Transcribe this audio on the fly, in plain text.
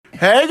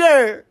Hey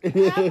girl.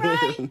 All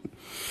right.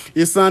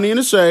 It's Sunny in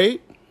the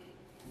Shade.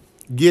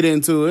 Get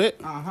into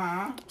it.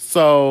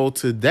 So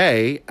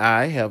today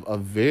I have a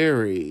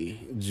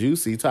very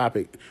juicy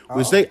topic,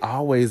 which they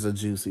always are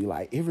juicy.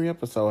 Like every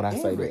episode I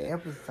say that. Every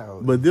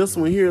episode. But this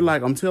one here,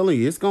 like I'm telling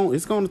you, it's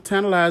gonna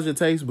tantalize your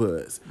taste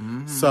buds.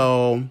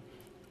 So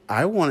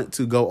I wanted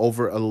to go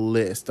over a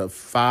list of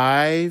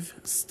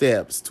 5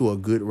 steps to a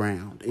good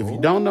round. If you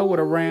don't know what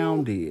a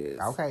round is,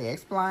 Okay,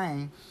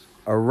 explain.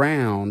 a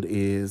round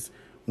is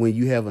when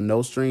you have a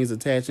no strings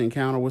attached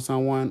encounter with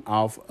someone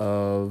off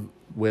of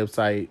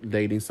website,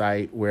 dating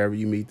site, wherever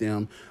you meet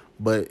them,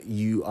 but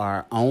you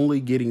are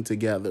only getting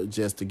together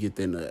just to get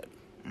their nut.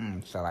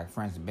 So like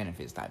friends and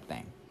benefits type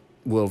thing.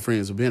 Well,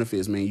 friends with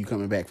benefits mean you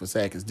coming back for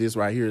seconds. This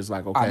right here is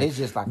like, okay, this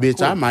just like a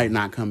bitch, I quick might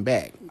not come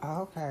back.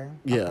 Oh, okay.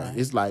 Yeah, Okay.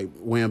 it's like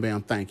wham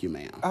bam, thank you,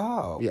 ma'am.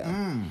 Oh.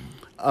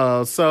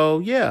 Yeah. So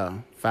yeah,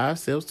 5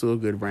 steps to a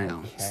good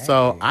round. Okay.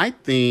 So I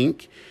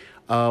think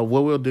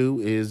what we'll do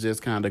is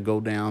just kind of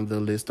go down the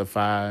list of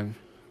 5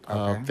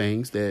 Okay.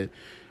 things that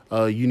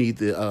you need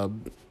to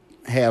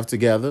have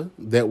together.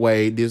 That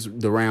way,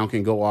 the round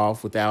can go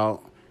off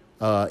without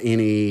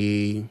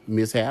any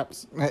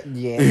mishaps.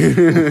 Yeah.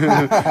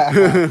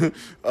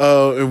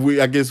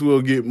 I guess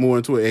we'll get more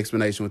into an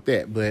explanation with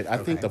that. But I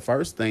think the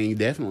first thing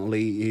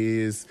definitely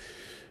is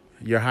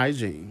your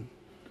hygiene.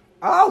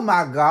 Oh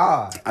my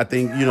God. I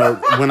think,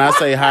 when I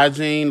say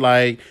hygiene,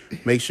 like,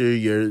 make sure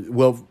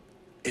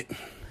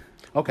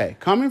okay,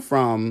 coming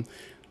from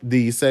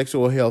the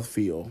sexual health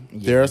field,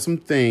 there are some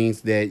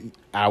things that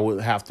I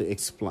would have to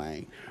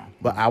explain.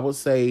 But I would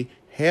say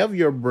have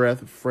your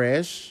breath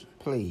fresh.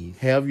 Please.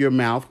 Have your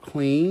mouth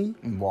clean.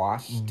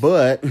 Washed.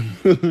 But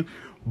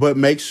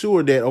make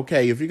sure that,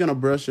 okay, if you're going to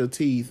brush your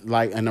teeth,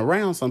 like, and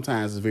around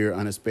sometimes is very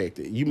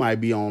unexpected. You might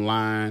be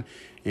online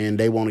and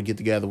they want to get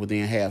together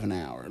within half an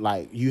hour.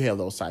 Like, you have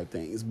those type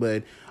things.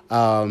 But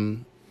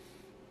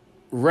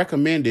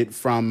recommended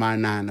from my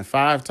 9 to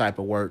 5 type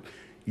of work,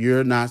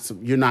 you're not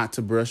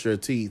to brush your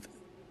teeth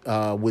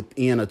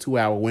within a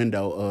 2-hour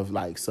window of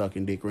like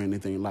sucking dick or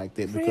anything like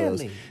that,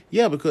 because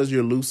because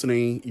you're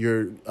loosening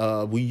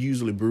we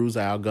usually bruise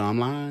our gum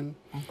line,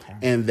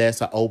 and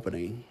that's an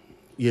opening,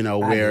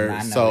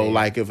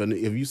 like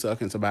if you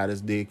sucking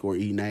somebody's dick or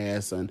eating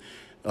ass, and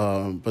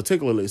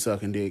particularly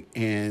sucking dick,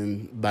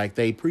 and like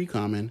they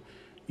pre-coming,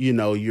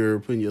 you're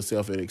putting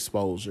yourself at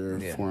exposure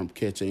from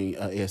catching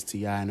a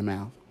STI in the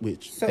mouth,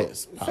 which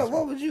that's possible.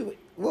 So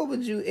what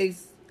would you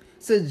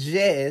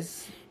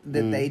suggest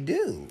that they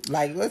do?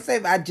 Like, let's say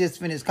if I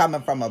just finished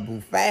coming from a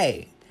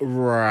buffet,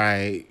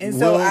 right? And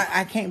so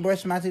I can't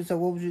brush my teeth. So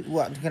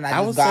what can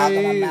I just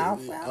gargle my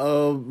mouth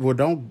out?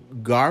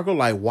 Don't gargle.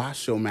 Like,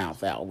 wash your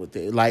mouth out with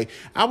it. Like,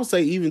 I would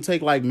say even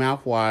take like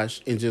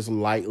mouthwash and just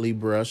lightly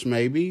brush,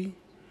 maybe.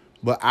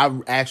 But I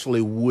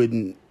actually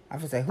wouldn't. I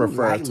would say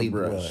prefer to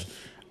brush.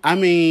 I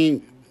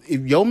mean,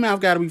 if your mouth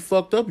got to be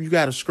fucked up, you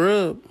got to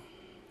scrub.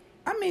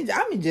 I mean,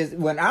 just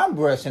when I'm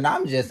brushing,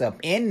 I'm just up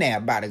in there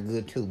about a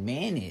good 2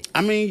 minutes. I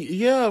mean,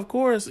 yeah, of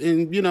course.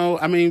 And,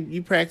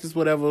 you practice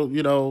whatever,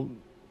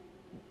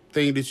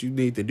 thing that you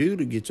need to do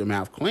to get your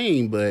mouth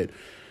clean. But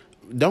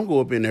don't go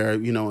up in there,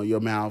 and your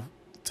mouth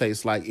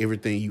tastes like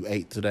everything you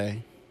ate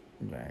today.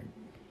 Right.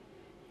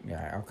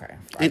 Yeah, okay.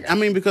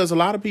 And because a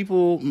lot of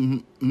people,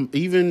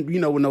 even,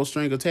 with no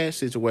string attached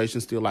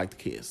situations, still like to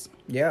kiss.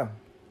 Yeah.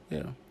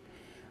 Yeah.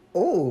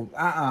 Oh,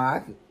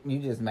 you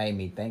just made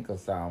me think of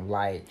something.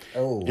 Like,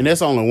 and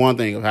that's only one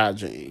thing of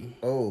hygiene.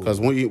 Oh, because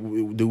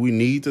do we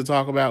need to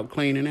talk about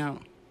cleaning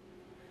out?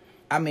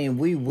 I mean,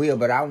 we will,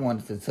 but I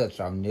wanted to touch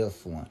on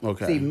this one.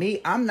 Okay. See,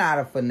 me, I'm not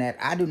a fanatic.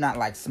 I do not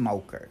like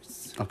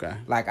smokers. Okay.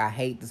 Like, I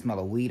hate the smell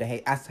of weed.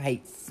 I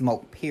hate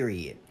smoke,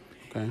 period.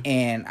 Okay.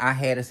 And I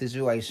had a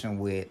situation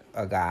with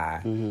a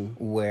guy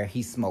where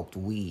he smoked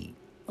weed.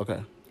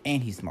 Okay.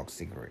 And he smoked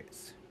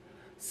cigarettes.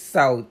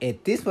 So,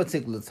 at this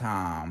particular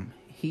time,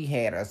 he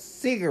had a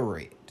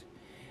cigarette,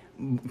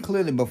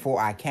 clearly before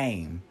I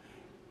came.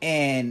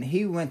 And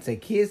he went to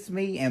kiss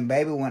me, and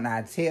baby, when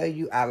I tell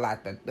you, I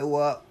like to throw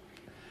up,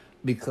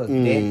 because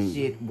that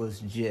shit was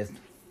just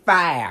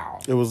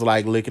foul. It was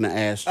like licking an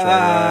ashtray.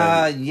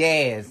 Right?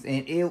 Yes.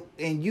 And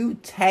you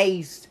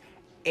taste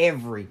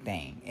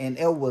everything. And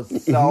it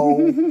was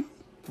so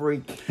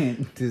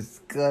freaking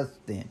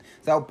disgusting.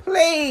 So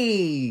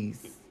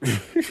please,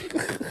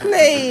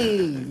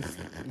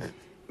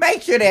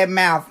 make sure that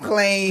mouth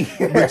clean.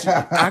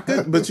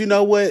 But you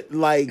know what?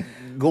 Like,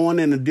 going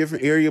in a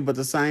different area, but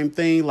the same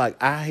thing.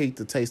 Like, I hate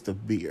the taste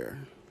of beer.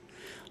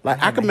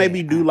 Like, I could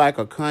maybe do like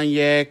a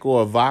cognac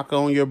or a vodka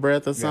on your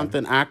breath or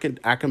something. I can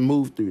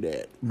move through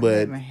that.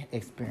 But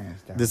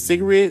the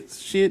cigarette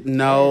shit,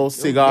 no.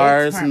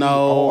 Cigars,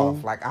 no.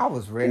 Like, I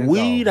was ready to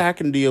weed, go. I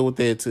can deal with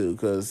that too,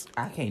 because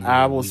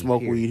I will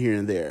smoke weed here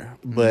and there.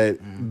 But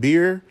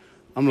beer,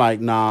 I'm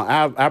like,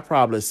 nah, I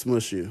probably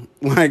smush you.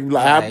 I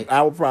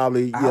would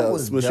probably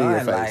smush you in your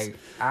face. Like,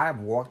 I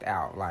walked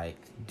out like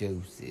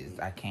deuces.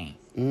 I can't.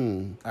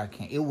 I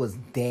can't. It was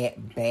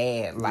that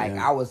bad. Like,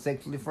 I was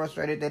sexually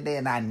frustrated that day,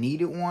 and I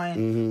needed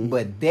one.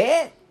 But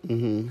that,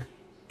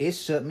 it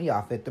shut me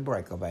off at the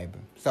breaker, baby.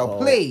 So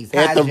please,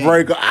 at the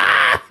breaker,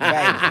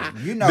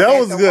 baby, you know that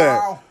was good.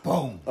 Wall,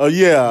 boom. Oh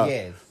yeah.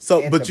 Yes.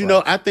 So, but you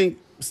know, I think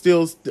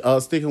still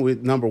sticking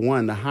with number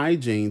one, the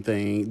hygiene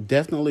thing.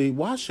 Definitely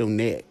wash your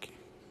neck.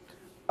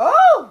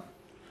 Oh.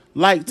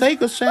 Like,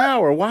 take a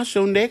shower, wash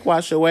your neck,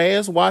 wash your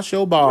ass, wash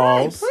your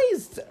balls. Right,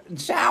 please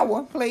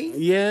shower, please.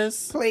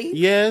 Yes, please.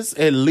 Yes,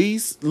 at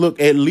least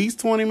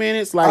 20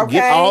 minutes. Like,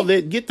 get all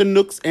that, get the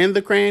nooks and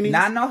the crannies.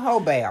 Not no whole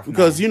bath.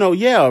 Because no whole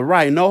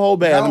bath.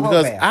 No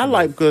because whole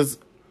bath, because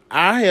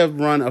I have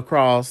run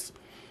across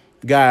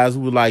guys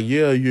who were like,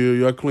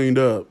 you're cleaned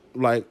up.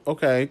 Like,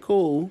 okay,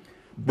 cool.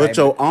 But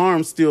your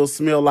arms still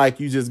smell like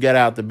you just got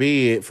out the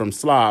bed from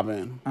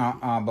slobbing.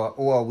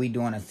 Or we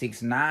doing a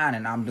 6ix9ine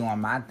and I'm doing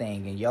my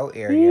thing in your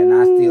area and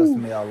I still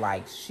smell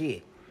like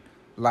shit.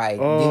 Like,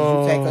 did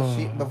you take a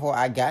shit before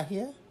I got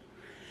here?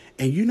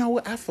 And you know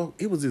what?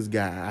 It was this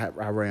guy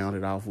I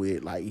rounded off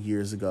with like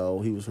years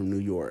ago. He was from New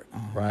York,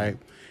 right?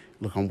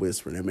 Look, I'm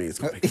whispering. That means it's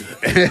gonna be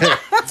good.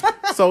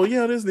 So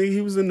yeah, this nigga, he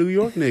was a New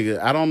York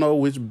nigga. I don't know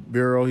which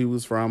borough he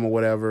was from or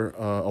whatever,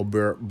 or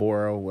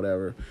borough,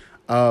 whatever.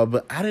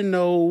 But I didn't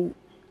know.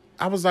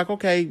 I was like,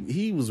 okay,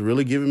 he was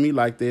really giving me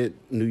like that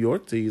New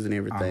York tease and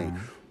everything.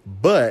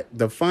 But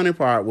the funny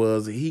part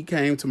was he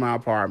came to my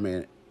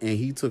apartment and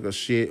he took a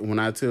shit. When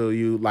I tell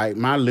you, like,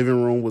 my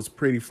living room was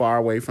pretty far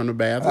away from the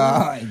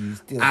bathroom.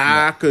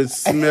 I could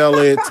smell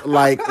it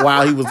like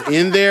while he was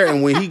in there,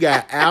 and when he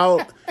got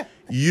out,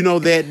 you know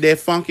that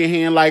funky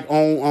hand like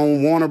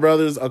on Warner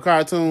Brothers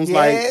cartoons,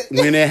 like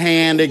when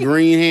that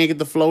green hand get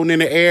the floating in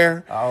the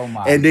air. Oh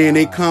my! And then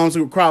it comes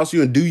across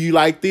you and do you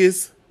like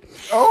this?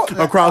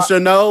 Across your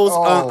nose?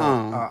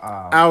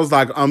 I was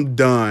like, I'm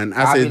done.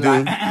 I said,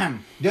 dude. Like,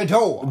 the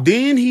door.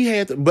 Then he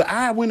had to, but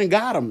I went and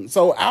got him.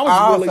 So I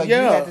was really, you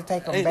had to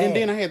take him back. And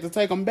then I had to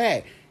take him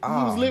back. He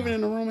was living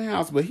in the rooming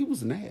house, but he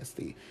was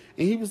nasty.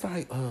 And he was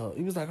like, I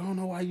don't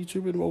know why you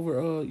tripping over,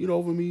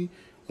 over me.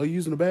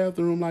 Using the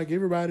bathroom like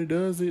everybody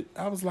does it.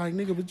 I was like,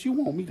 nigga, but you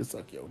want me to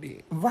suck your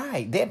dick.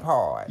 Right, that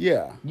part.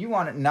 Yeah. You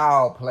want to,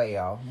 no,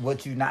 player,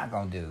 what you not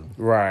gonna do.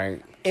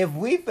 Right. If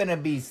we finna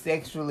be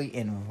sexually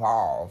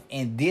involved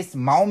in this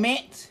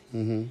moment,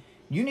 you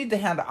need to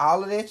handle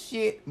all of that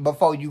shit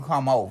before you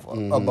come over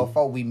or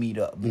before we meet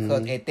up.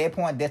 Because at that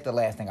point, that's the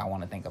last thing I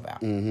want to think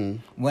about.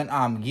 When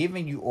I'm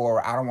giving you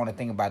oral, I don't want to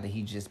think about that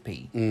he just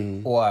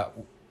peed. Or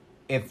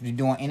if you're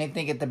doing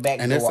anything at the back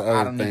and door,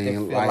 I don't need to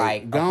feel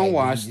like don't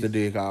wash the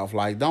dick off.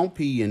 Like, don't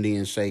pee and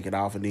then shake it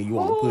off and then you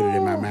want to put it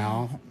in my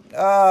mouth.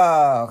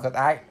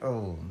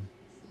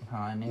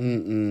 Honey.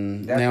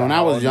 Now, when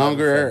I was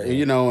younger,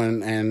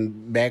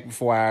 and back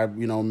before I,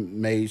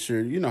 made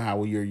sure, how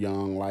when you're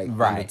young, like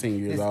under 10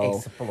 years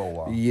old.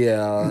 Explore.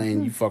 Yeah,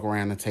 and you fuck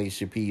around and taste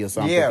your pee or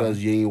something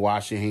because you ain't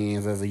wash your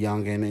hands as a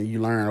youngin' and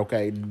you learn,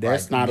 okay,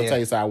 that's not a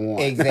taste I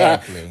want.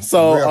 Exactly.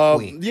 So, real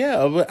quick.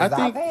 Yeah, but I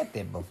think I've had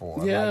that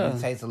before. Yeah. Like,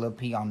 you taste a little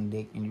pee on the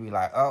dick and you be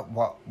like,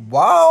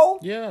 whoa.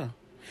 Yeah.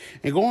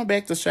 And going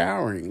back to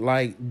showering,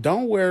 like,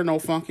 don't wear no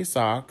funky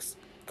socks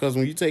because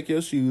when you take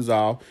your shoes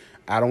off,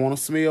 I don't want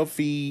to smell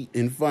feet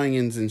and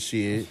funyuns and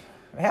shit.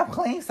 Have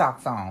clean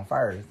socks on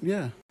first.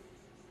 Yeah.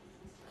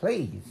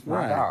 Please.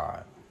 My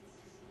God.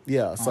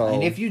 Yeah, so.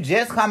 And if you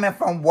just coming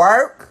from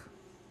work,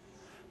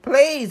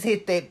 please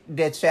hit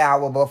that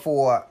shower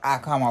before I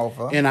come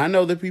over. And I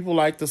know that people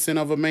like the scent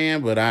of a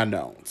man, but I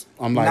don't.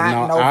 I'm like,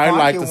 no I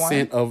like the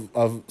scent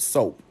of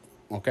soap,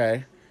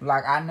 okay?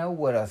 Like, I know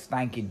what a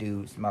stanky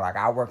dude smell like.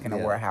 I work in a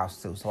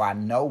warehouse, too, so I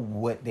know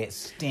what that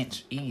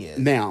stench is.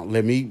 Now,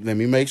 let me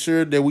make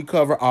sure that we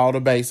cover all the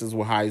bases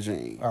with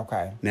hygiene.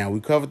 Okay. Now, we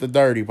covered the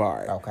dirty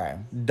part. Okay.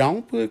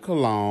 Don't put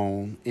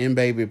cologne and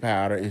baby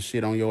powder and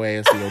shit on your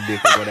ass or your dick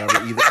or whatever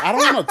either. I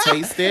don't want to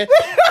taste that.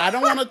 I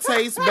don't want to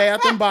taste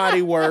Bath and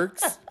Body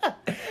Works.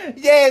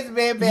 Yes,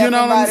 man. Bath you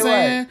know and what I'm Body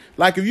saying? Works.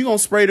 Like, if you're going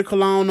to spray the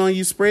cologne on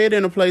you, spray it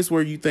in a place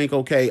where you think,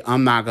 okay,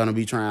 I'm not going to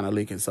be trying to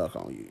lick and suck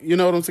on you. You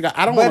know what I'm saying?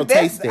 I don't want to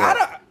taste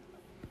that.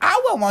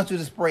 I wouldn't want you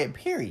to spray it,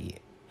 period.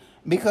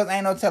 Because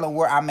ain't no telling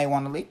where I may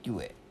want to lick you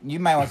at. You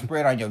may want to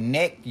spray it on your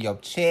neck, your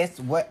chest,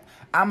 what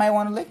I may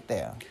want to lick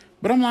there.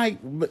 But I'm like,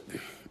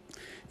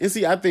 and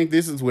see, I think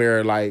this is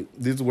where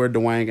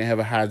Dwayne can have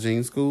a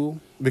hygiene school.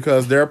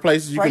 Because there are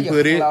places you can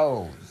put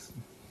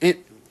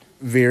it.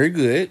 Very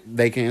good.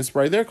 They can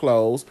spray their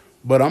clothes.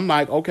 But I'm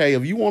like, okay,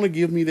 if you want to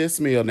give me this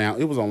smell now,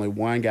 it was only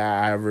one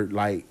guy I ever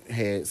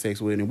had sex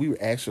with, and we were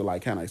actually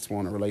kind of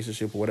exploring a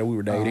relationship or whatever. We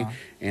were dating,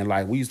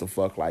 and we used to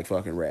fuck like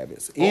fucking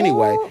rabbits.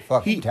 Anyway,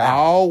 he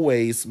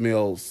always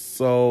smelled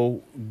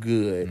so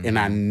good, and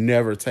I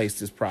never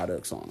taste his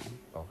products on him.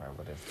 Okay,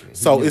 well that's good.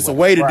 So it's a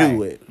way to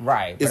do it,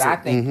 right? But I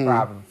think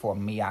probably for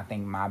me, I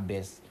think my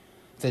best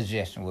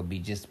suggestion would be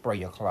just spray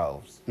your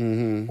clothes or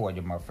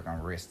your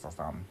motherfucking wrist or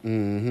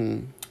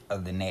something.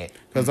 Other than that,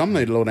 because I'm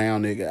the low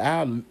down nigga.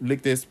 I'll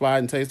lick that spot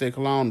and taste that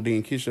cologne,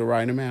 then kiss you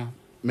right in the mouth.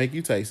 Make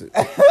you taste it.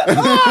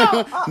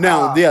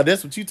 Now,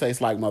 that's what you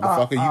taste like,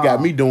 motherfucker. You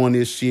got me doing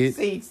this shit.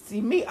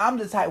 See me, I'm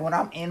the type, when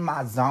I'm in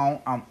my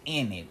zone, I'm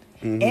in it.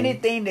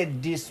 Anything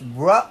that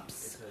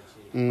disrupts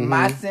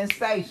my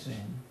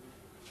sensation,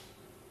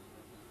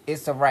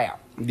 it's a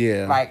wrap.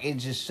 Yeah. Like, it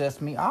just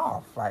shuts me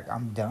off. Like,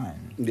 I'm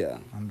done. Yeah.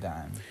 I'm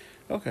done.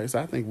 Okay, so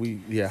I think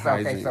hygiene.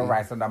 Okay, so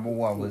right. So number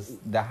one was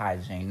the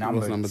hygiene.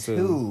 Number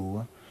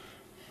two?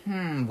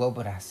 What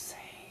would I say?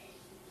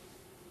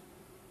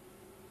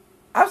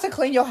 I would say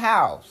clean your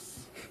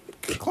house.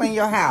 Clean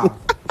your house.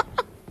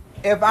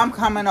 If I'm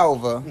coming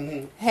over,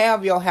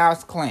 have your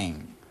house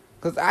clean.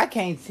 Because I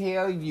can't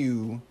tell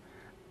you,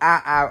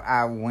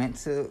 I went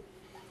to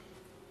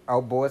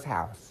old boy's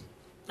house.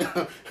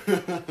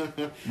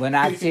 When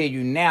I tell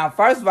you now,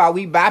 first of all,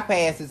 we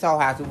bypassed his whole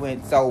house.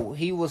 So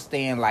he was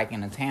staying like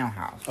in a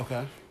townhouse.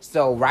 Okay.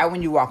 So right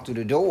when you walk through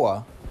the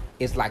door,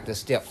 it's like the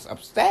steps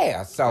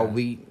upstairs.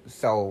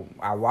 So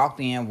I walked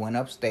in, went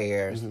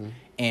upstairs,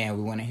 and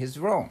we went in his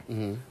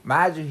room.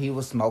 Mind you, he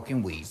was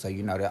smoking weed, so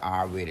you know that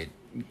already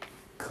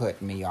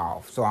cut me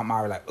off. So I'm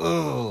already like,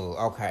 oh,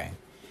 okay.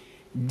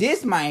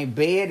 This man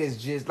bed is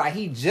just like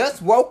he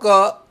just woke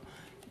up,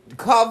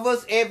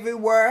 covers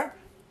everywhere,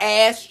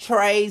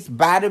 ashtrays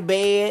by the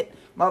bed,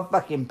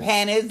 motherfucking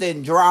panties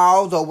and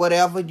drawers or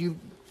whatever you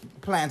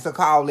plan to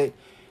call it,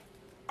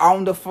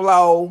 on the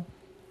floor,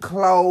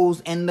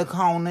 clothes in the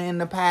corner in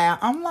the pile.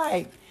 I'm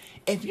like,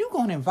 if you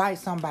gonna invite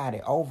somebody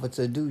over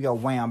to do your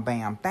wham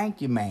bam,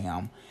 thank you,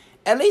 ma'am.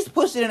 At least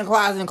push it in the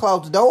closet and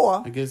close the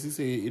door. I guess he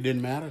said it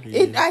didn't matter to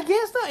you. I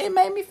guess so. It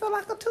made me feel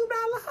like a $2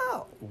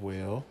 hoe.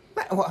 Well,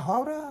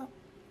 hold up.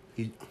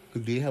 He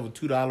did have a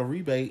 $2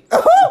 rebate. I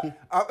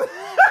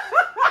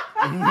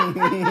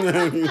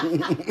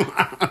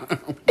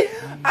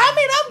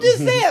mean, I'm just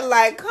saying,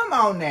 like, come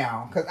on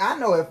now. Because I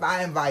know if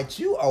I invite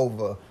you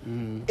over,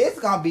 it's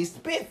going to be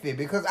spiffy.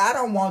 Because I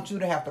don't want you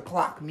to have to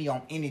clock me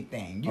on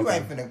anything. You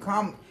ain't finna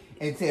come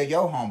and tell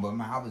your homeboy,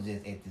 man, I was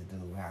just at this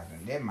dude's house.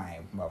 And that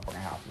man motherfucking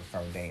house was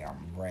so damn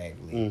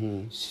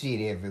raggedy.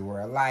 Shit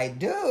everywhere. Like,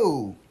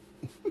 dude.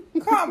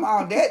 Come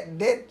on,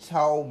 that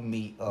told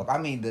me up. I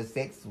mean, the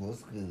sex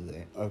was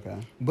good. Okay.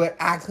 But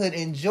I could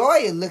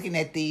enjoy it looking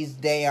at these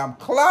damn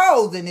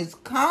clothes in this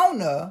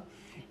corner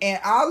and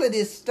all of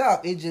this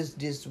stuff. It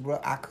just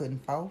I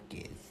couldn't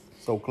focus.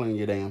 So clean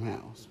your damn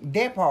house.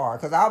 That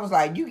part, because I was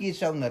like, you get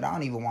your nut. I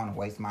don't even want to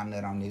waste my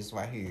nut on this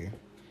right here.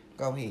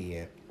 Go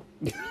ahead.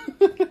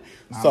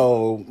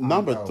 So,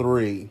 number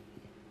 3.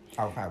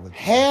 Okay,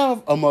 have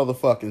a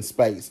motherfucking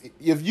space.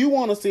 If you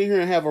want to sit here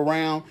and have a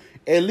round,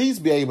 at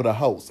least be able to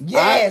host.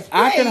 Yes,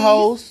 I can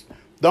host.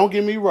 Don't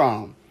get me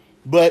wrong.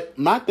 But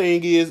my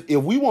thing is,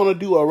 if we want to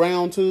do a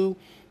round 2,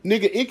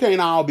 nigga, it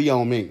can't all be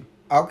on me.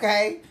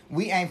 Okay?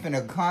 We ain't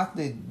finna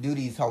constantly do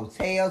these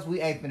hotels.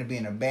 We ain't finna be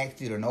in the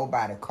backseat of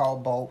nobody.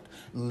 Cobalt,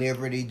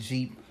 Liberty,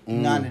 Jeep.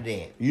 None of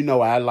that. You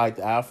know,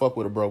 I fuck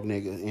with a broke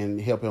nigga and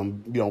help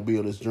him,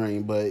 build his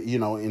dream. But,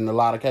 in a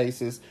lot of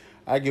cases,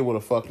 I get with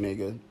a fuck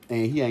nigga,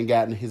 and he ain't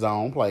gotten his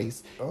own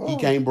place. Oh. He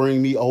can't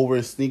bring me over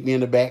and sneak me in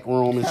the back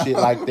room and shit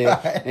like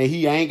that. Right. And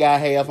he ain't got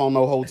half on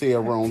no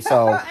hotel room.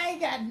 So I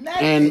ain't got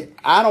nothing. And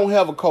I don't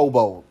have a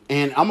Cobalt.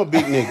 And I'm a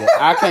big nigga.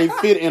 I can't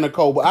fit in a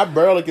Cobalt. I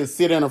barely can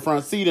sit in the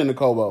front seat in the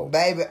Cobalt.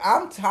 Baby,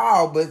 I'm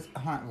tall, but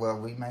well,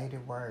 we made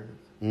it work.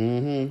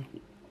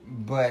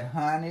 But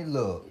honey,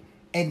 look.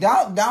 And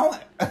don't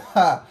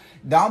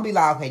be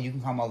like, okay, you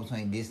can come over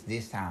between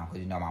this time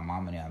because my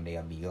mama and them,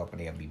 they'll be up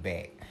and they'll be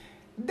back.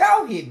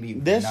 Don't hit me.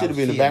 That should have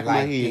been in the back of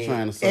my head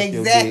trying to suck your dick.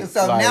 Exactly.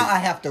 So now I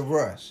have to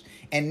rush.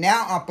 And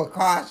now I'm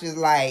precautious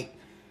like,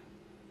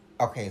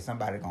 okay,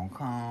 somebody gonna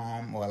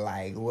come or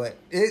like what?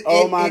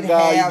 My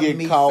God, you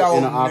get caught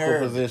in an awkward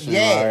position.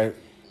 Yeah. Right?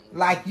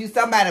 Like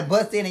somebody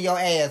bust into your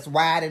ass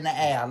wide in the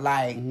air.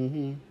 Like,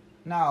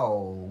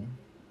 no.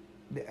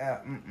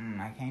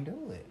 I can't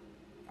do it.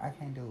 I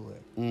can't do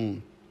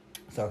it.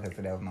 So, okay,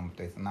 so that was number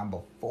 3. So, number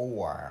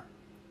 4.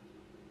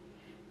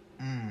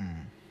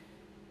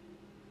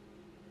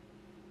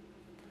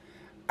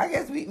 I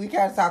guess we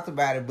kind of talked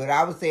about it, but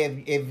I would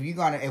say if we're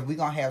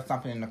gonna have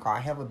something in the car,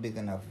 have a big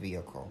enough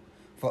vehicle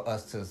for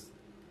us to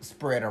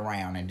spread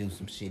around and do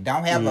some shit.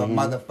 Don't have a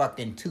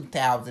motherfucking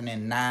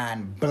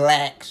 2009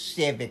 black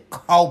Chevy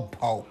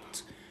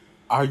Cobalt.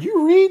 Are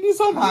you reading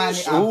something? Honey,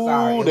 I'm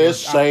sorry. That's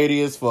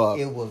shady as fuck.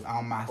 It was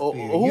on my spirit.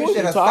 You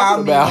should have saw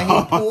me when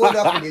he pulled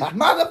up in this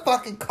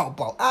motherfucking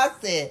Cobalt. I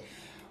said,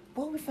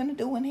 what we finna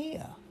do in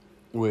here?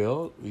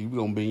 Well, you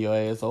gonna bend your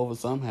ass over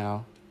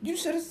somehow. You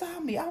should have saw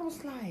me. I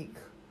was like,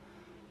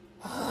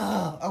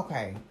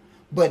 okay.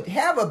 But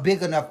have a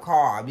big enough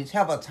car. Just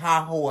have a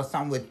Tahoe or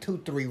something with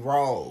 2-3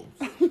 rows.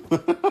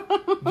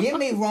 Give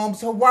me room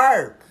to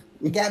work.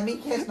 You got me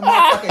catching the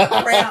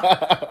motherfucking cramp.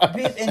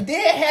 Bitch. And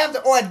then have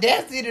the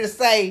audacity to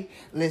say,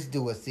 let's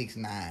do a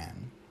 6'9".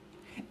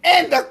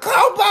 And the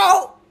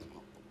Cobalt.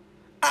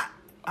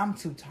 I'm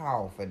too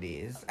tall for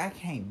this. I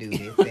can't do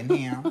this in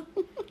him.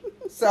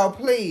 So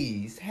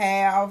please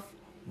have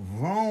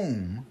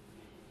room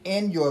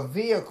in your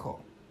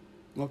vehicle.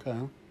 Okay.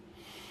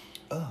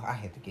 Oh, I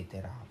had to get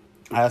that off.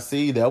 I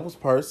see. That was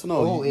personal.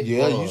 Oh,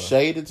 you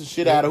shaded the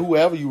shit out of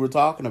whoever you were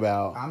talking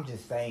about. I'm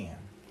just saying.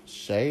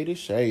 Shady.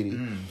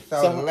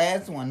 So the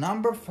last one,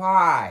 number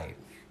 5.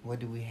 What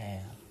do we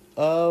have?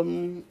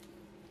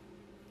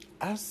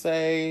 I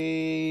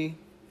say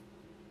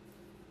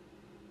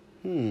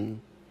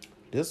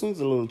This one's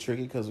a little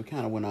tricky because we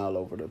kind of went all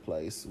over the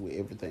place with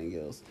everything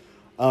else.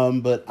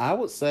 But I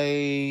would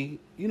say,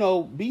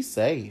 be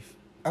safe.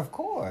 Of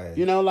course.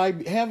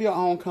 Like have your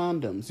own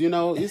condoms.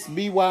 It's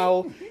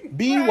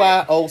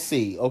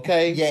BYOC,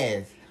 okay?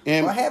 Yes.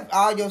 And have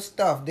all your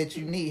stuff that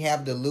you need.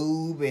 Have the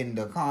lube and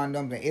the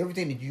condoms and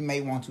everything that you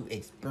may want to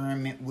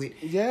experiment with.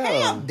 Yeah.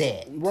 Have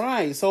that.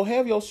 Right. So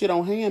have your shit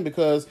on hand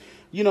because,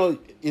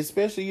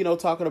 especially,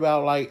 talking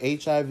about like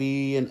HIV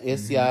and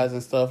STIs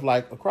and stuff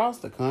like across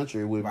the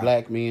country with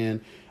black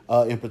men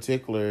in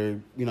particular,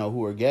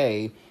 who are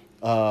gay.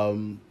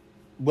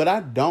 What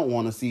I don't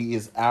want to see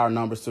is our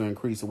numbers to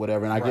increase or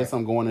whatever. And I guess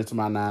I'm going into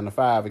my 9 to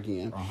 5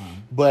 again.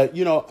 But,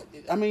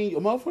 a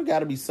motherfucker got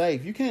to be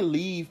safe. You can't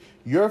leave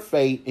your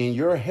fate and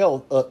your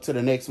health up to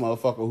the next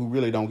motherfucker who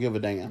really don't give a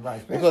damn.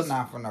 Right, especially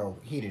not for no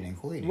heated and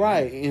quitting.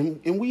 Right,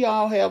 and we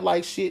all have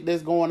like shit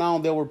that's going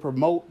on that would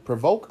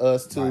provoke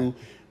us to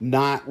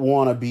not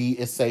want to be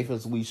as safe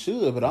as we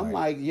should. But I'm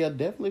like, yeah,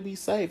 definitely be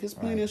safe. There's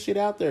plenty of shit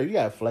out there. You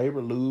got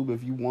flavored lube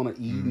if you want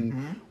to eat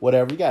and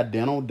whatever. You got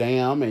dental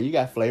dam and you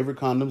got flavored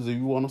condoms if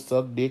you want to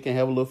suck dick and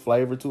have a little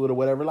flavor to it or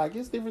whatever. Like,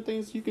 it's different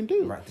things you can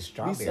do. Right, the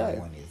strawberry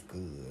one is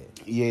good.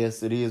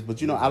 Yes, it is.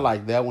 But I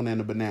like that one and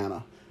the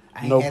banana.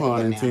 No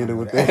pun intended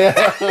with that.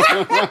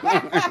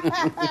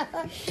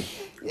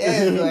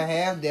 Yeah, to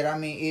have that. I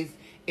mean,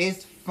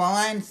 it's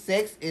fun.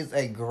 Sex is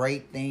a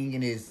great thing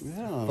and it's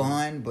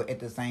fun, but at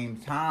the same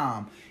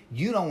time,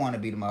 you don't want to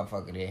be the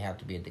motherfucker that have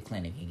to be at the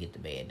clinic and get the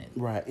badness.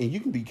 Right, and you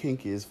can be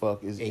kinky as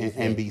fuck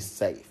and be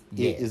safe.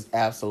 Yes. It is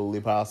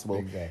absolutely possible.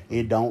 Exactly.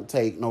 It don't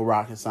take no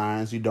rocket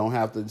science. You don't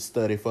have to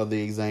study for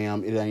the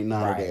exam. It ain't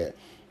none of that.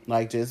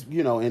 Like, just,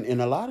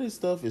 and a lot of this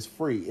stuff is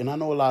free. And I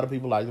know a lot of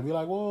people like to be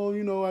like, well,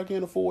 I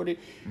can't afford it.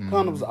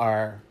 Condoms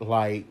are,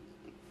 like,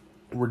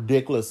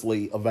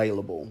 ridiculously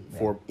available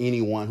for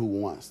anyone who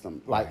wants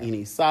them. Like,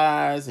 any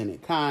size, any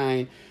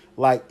kind.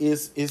 Like,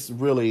 it's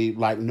really,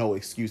 like, no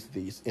excuse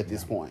at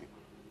this point.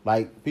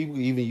 Like, people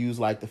even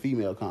use, like, the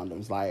female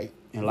condoms. Like,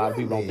 and a lot of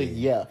people don't think,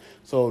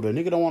 So, the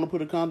nigga don't want to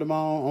put a condom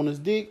on his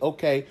dick.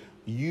 Okay.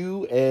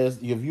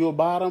 If you're a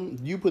bottom,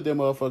 you put that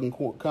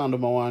motherfucking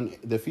condom on,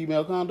 the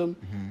female condom,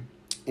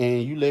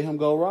 and you let him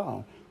go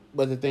raw.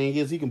 But the thing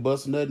is, he can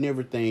bust a nut and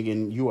everything,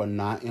 and you are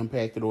not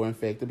impacted or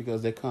infected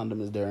because that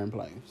condom is there in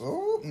place.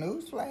 Ooh,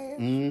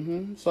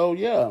 newsflash. So,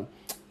 yeah,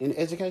 in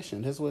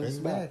education, that's what it's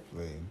about.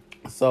 Exactly.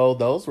 So,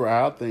 those were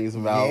our things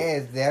about...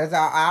 Yes, there's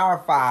our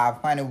 5,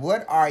 honey.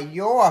 What are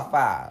your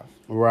 5?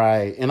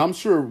 Right, and I'm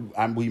sure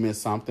we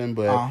missed something,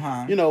 but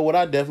what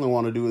I definitely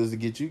want to do is to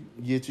get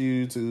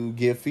you to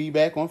give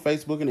feedback on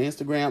Facebook and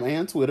Instagram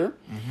and Twitter,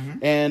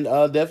 and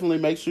definitely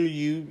make sure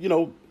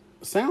you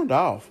sound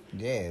off.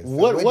 Yes. So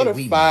what are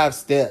 5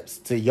 steps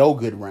to your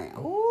good round?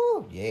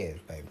 Ooh, yes,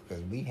 baby,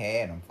 because we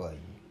had them for you.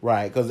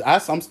 Right, because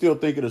I'm still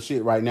thinking of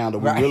shit right now that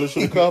we really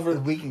should have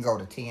covered. We can go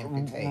to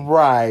 10, 15.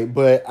 Right,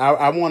 but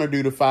I want to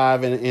do the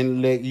 5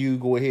 and let you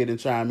go ahead and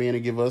chime in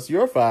and give us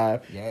your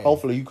 5. Yes.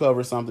 Hopefully you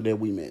cover something that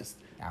we missed.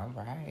 All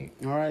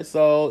right,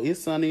 so it's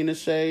Sunny in the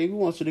Shade. We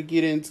want you to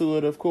get into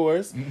it, of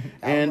course,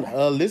 and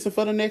listen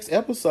for the next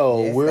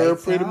episode. Yes, we're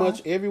pretty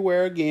much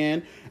everywhere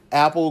again.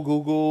 Apple,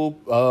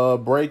 Google,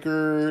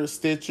 Breaker,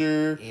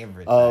 Stitcher,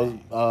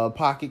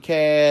 Pocket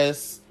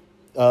Cast.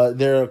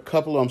 There are a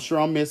couple I'm sure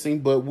I'm missing,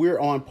 but we're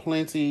on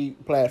plenty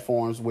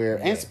platforms and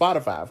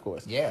Spotify, of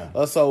course.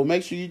 Yeah. So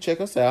make sure you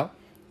check us out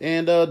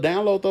and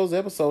download those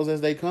episodes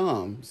as they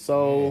come.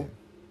 So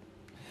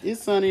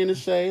it's Sunny in the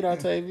Shade,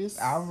 Octavius.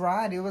 All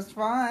right, it was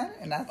fun,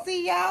 and I'll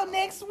see y'all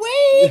next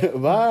week. Bye.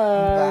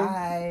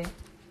 Bye.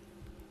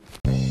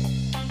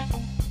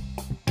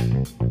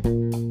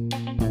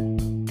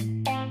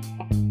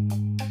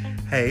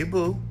 Hey,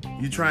 boo.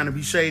 You trying to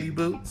be shady,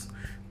 boots?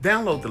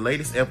 Download the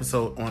latest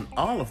episode on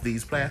all of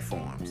these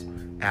platforms: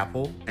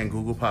 Apple and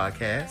Google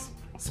Podcasts,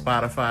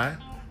 Spotify,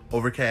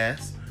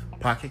 Overcast,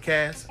 Pocket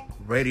Cast,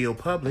 Radio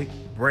Public,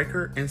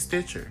 Breaker, and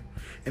Stitcher.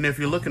 And if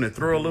you're looking to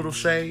throw a little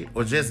shade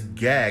or just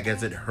gag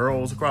as it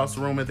hurls across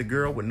the room at the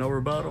girl with no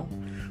rebuttal,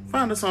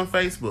 find us on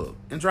Facebook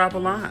and drop a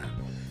line.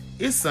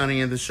 It's Sunny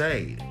in the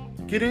Shade.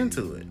 Get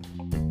into it.